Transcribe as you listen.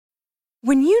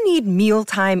When you need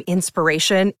mealtime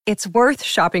inspiration, it's worth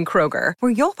shopping Kroger,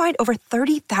 where you'll find over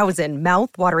 30,000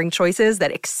 mouth-watering choices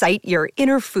that excite your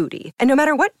inner foodie. And no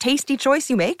matter what tasty choice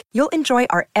you make, you'll enjoy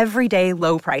our everyday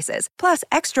low prices, plus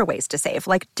extra ways to save,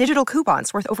 like digital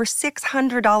coupons worth over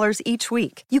 $600 each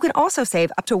week. You can also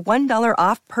save up to $1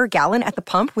 off per gallon at the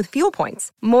pump with fuel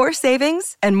points. More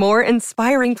savings and more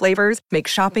inspiring flavors make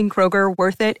shopping Kroger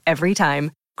worth it every time.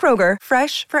 Kroger,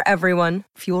 fresh for everyone.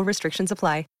 Fuel restrictions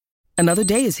apply. Another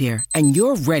day is here, and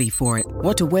you're ready for it.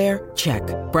 What to wear? Check.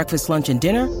 Breakfast, lunch, and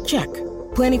dinner? Check.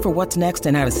 Planning for what's next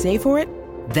and how to save for it?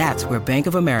 That's where Bank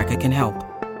of America can help.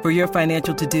 For your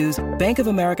financial to-dos, Bank of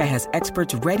America has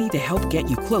experts ready to help get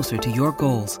you closer to your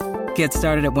goals. Get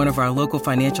started at one of our local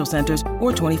financial centers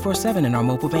or 24/7 in our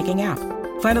mobile banking app.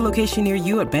 Find a location near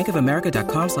you at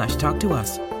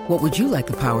bankofamerica.com/talktous. What would you like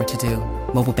the power to do?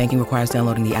 Mobile banking requires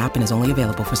downloading the app and is only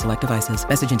available for select devices.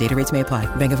 Message and data rates may apply.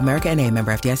 Bank of America N.A.,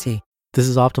 member FDIC. This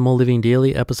is Optimal Living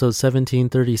Daily, episode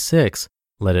 1736,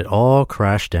 Let It All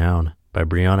Crash Down by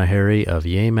Brianna Harry of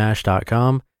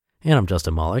YayMash.com, and I'm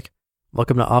Justin Malik.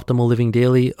 Welcome to Optimal Living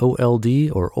Daily,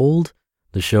 OLD, or OLD,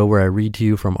 the show where I read to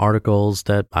you from articles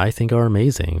that I think are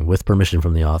amazing, with permission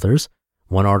from the authors.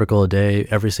 One article a day,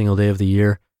 every single day of the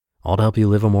year, all to help you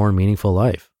live a more meaningful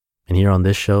life. And here on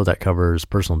this show that covers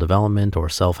personal development or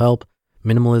self-help,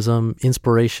 minimalism,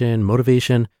 inspiration,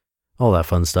 motivation, all that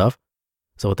fun stuff.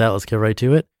 So with that, let's get right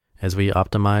to it as we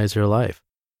optimize your life.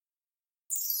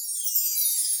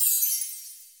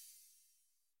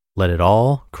 Let It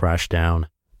All Crash Down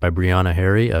by Brianna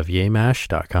Harry of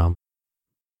YayMash.com.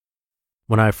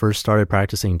 When I first started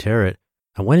practicing tarot,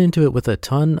 I went into it with a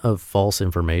ton of false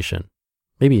information.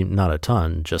 Maybe not a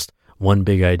ton, just one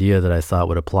big idea that I thought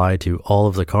would apply to all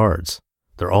of the cards.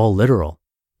 They're all literal,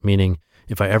 meaning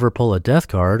if I ever pull a death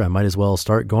card, I might as well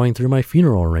start going through my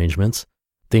funeral arrangements.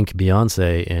 Think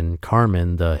Beyonce in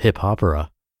Carmen, the hip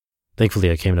opera. Thankfully,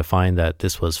 I came to find that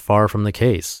this was far from the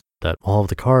case, that all of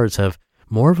the cards have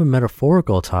more of a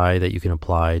metaphorical tie that you can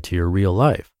apply to your real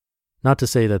life. Not to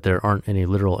say that there aren't any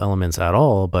literal elements at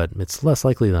all, but it's less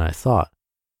likely than I thought.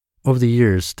 Over the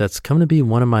years, that's come to be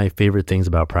one of my favorite things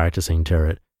about practicing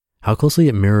tarot, how closely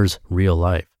it mirrors real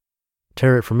life.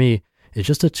 Tarot, for me, is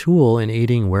just a tool in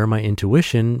aiding where my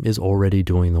intuition is already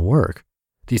doing the work.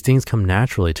 These things come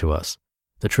naturally to us.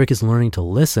 The trick is learning to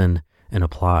listen and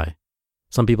apply.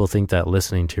 Some people think that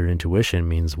listening to your intuition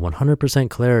means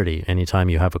 100% clarity anytime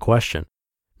you have a question.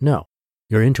 No,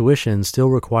 your intuition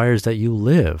still requires that you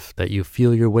live, that you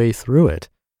feel your way through it.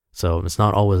 So it's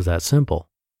not always that simple.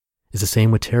 It's the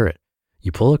same with tarot.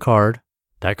 You pull a card,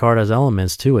 that card has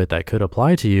elements to it that could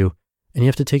apply to you, and you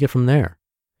have to take it from there.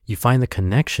 You find the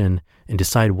connection and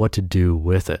decide what to do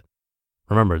with it.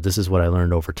 Remember, this is what I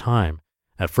learned over time.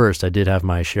 At first, I did have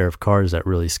my share of cards that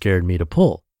really scared me to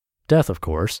pull. Death, of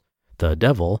course, the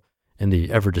devil, and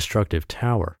the ever-destructive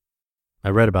tower. I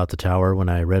read about the tower when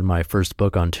I read my first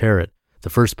book on tarot. The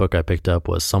first book I picked up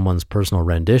was someone's personal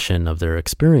rendition of their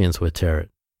experience with tarot.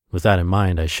 With that in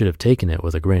mind, I should have taken it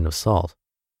with a grain of salt.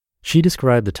 She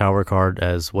described the tower card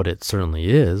as what it certainly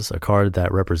is, a card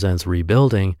that represents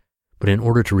rebuilding, but in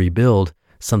order to rebuild,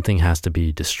 something has to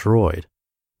be destroyed.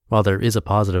 While there is a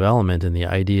positive element in the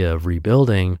idea of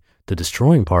rebuilding, the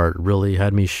destroying part really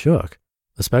had me shook,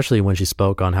 especially when she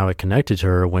spoke on how it connected to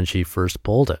her when she first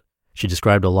pulled it. She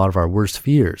described a lot of our worst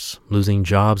fears, losing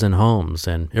jobs and homes,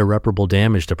 and irreparable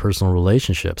damage to personal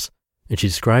relationships. And she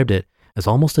described it as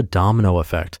almost a domino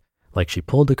effect, like she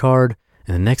pulled the card,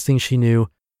 and the next thing she knew,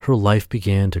 her life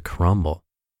began to crumble.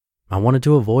 I wanted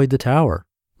to avoid the tower.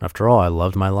 After all, I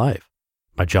loved my life.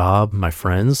 My job, my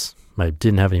friends. I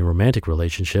didn't have any romantic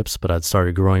relationships, but I'd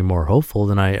started growing more hopeful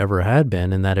than I ever had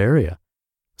been in that area.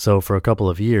 So for a couple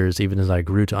of years, even as I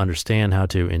grew to understand how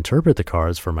to interpret the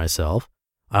cards for myself,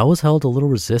 I always held a little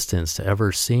resistance to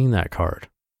ever seeing that card.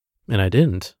 And I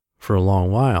didn't for a long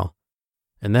while.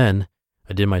 And then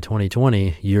I did my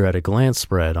 2020 year at a glance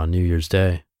spread on New Year's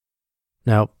Day.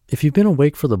 Now, if you've been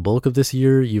awake for the bulk of this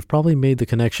year, you've probably made the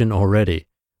connection already.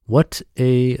 What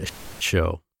a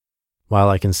show. While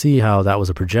I can see how that was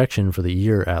a projection for the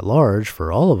year at large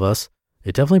for all of us,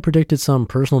 it definitely predicted some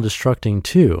personal destructing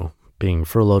too, being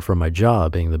furloughed from my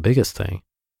job being the biggest thing.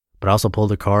 But I also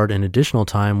pulled a card an additional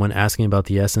time when asking about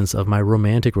the essence of my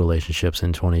romantic relationships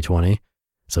in 2020.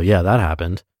 So yeah, that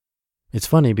happened. It's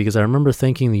funny because I remember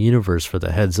thanking the universe for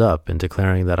the heads up and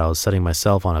declaring that I was setting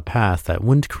myself on a path that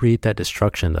wouldn't create that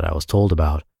destruction that I was told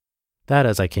about. That,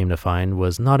 as I came to find,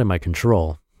 was not in my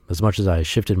control. As much as I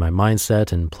shifted my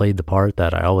mindset and played the part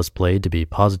that I always played to be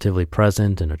positively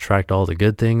present and attract all the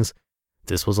good things,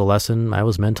 this was a lesson I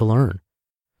was meant to learn.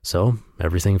 So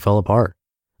everything fell apart.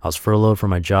 I was furloughed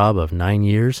from my job of 9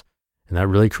 years, and that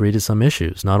really created some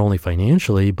issues, not only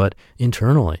financially, but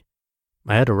internally.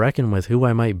 I had to reckon with who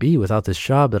I might be without this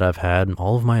job that I've had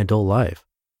all of my adult life.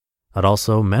 I'd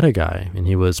also met a guy, and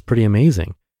he was pretty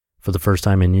amazing. For the first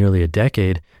time in nearly a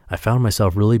decade, I found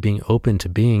myself really being open to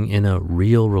being in a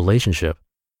real relationship.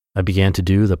 I began to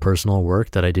do the personal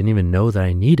work that I didn't even know that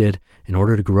I needed in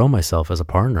order to grow myself as a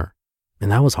partner.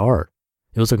 And that was hard.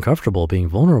 It was uncomfortable being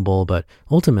vulnerable, but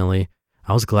ultimately,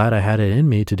 I was glad I had it in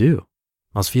me to do.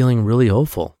 I was feeling really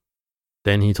hopeful.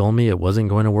 Then he told me it wasn't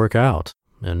going to work out,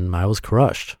 and I was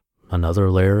crushed.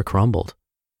 Another layer crumbled.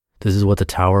 This is what the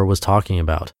tower was talking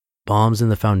about. Bombs in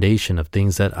the foundation of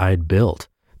things that I'd built.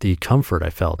 The comfort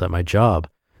I felt at my job,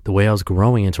 the way I was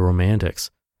growing into romantics.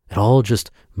 It all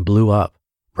just blew up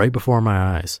right before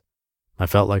my eyes. I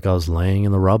felt like I was laying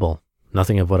in the rubble.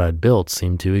 Nothing of what I'd built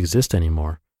seemed to exist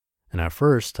anymore. And at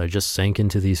first, I just sank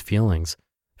into these feelings,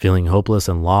 feeling hopeless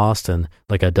and lost and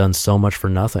like I'd done so much for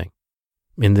nothing.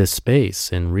 In this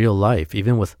space, in real life,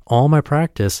 even with all my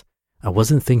practice, I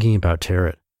wasn't thinking about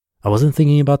tarot. I wasn't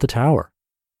thinking about the tower.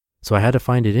 So I had to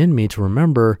find it in me to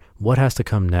remember what has to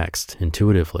come next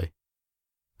intuitively.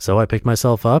 So I picked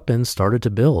myself up and started to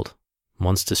build.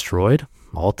 Once destroyed,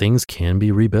 all things can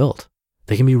be rebuilt.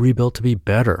 They can be rebuilt to be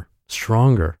better,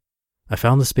 stronger. I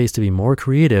found the space to be more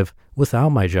creative without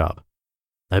my job.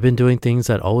 I've been doing things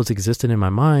that always existed in my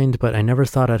mind, but I never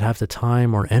thought I'd have the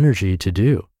time or energy to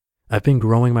do. I've been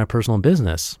growing my personal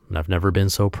business, and I've never been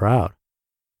so proud.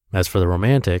 As for the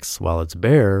romantics, while it's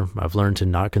bare, I've learned to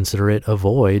not consider it a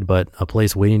void, but a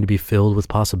place waiting to be filled with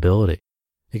possibility.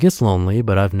 It gets lonely,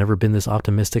 but I've never been this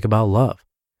optimistic about love.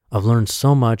 I've learned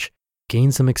so much,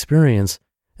 gained some experience,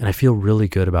 and I feel really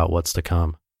good about what's to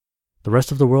come. The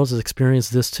rest of the world has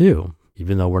experienced this too.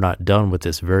 Even though we're not done with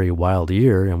this very wild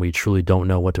year and we truly don't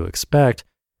know what to expect,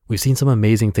 we've seen some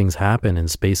amazing things happen in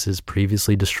spaces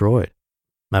previously destroyed.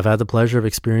 I've had the pleasure of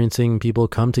experiencing people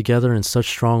come together in such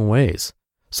strong ways.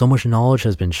 So much knowledge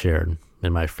has been shared,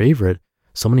 and my favorite,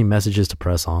 so many messages to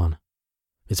press on.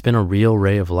 It's been a real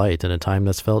ray of light in a time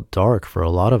that's felt dark for a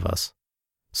lot of us.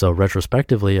 So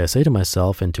retrospectively, I say to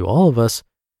myself and to all of us,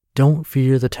 don't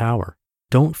fear the tower.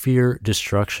 Don't fear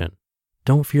destruction.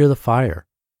 Don't fear the fire,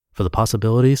 for the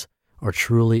possibilities are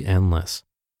truly endless.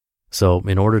 So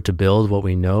in order to build what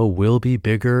we know will be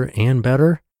bigger and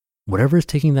better, whatever is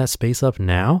taking that space up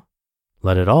now,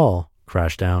 let it all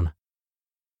crash down.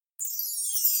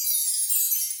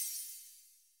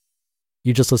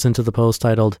 You just listened to the post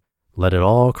titled, Let It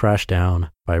All Crash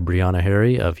Down by Brianna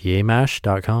Harry of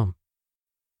yaymash.com.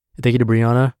 Thank you to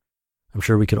Brianna. I'm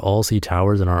sure we could all see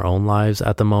towers in our own lives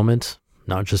at the moment,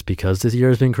 not just because this year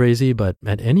has been crazy, but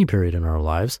at any period in our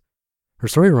lives. Her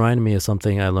story reminded me of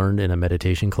something I learned in a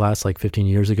meditation class like 15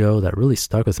 years ago that really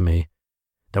stuck with me,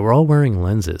 that we're all wearing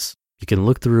lenses. You can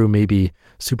look through maybe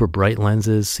super bright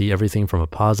lenses, see everything from a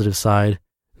positive side,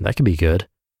 and that can be good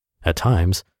at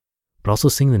times. But also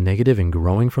seeing the negative and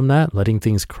growing from that, letting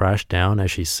things crash down, as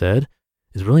she said,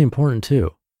 is really important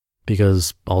too.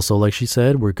 Because also, like she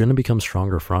said, we're going to become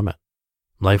stronger from it.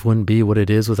 Life wouldn't be what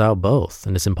it is without both,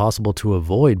 and it's impossible to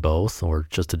avoid both, or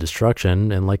just a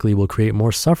destruction, and likely will create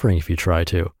more suffering if you try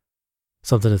to.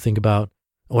 Something to think about.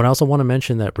 Oh, and I also want to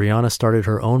mention that Brianna started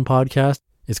her own podcast.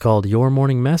 It's called Your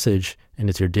Morning Message, and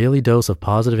it's your daily dose of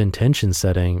positive intention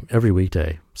setting every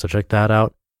weekday. So check that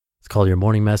out. It's called Your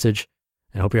Morning Message.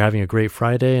 I hope you're having a great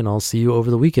Friday, and I'll see you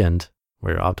over the weekend,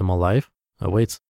 where your optimal life awaits.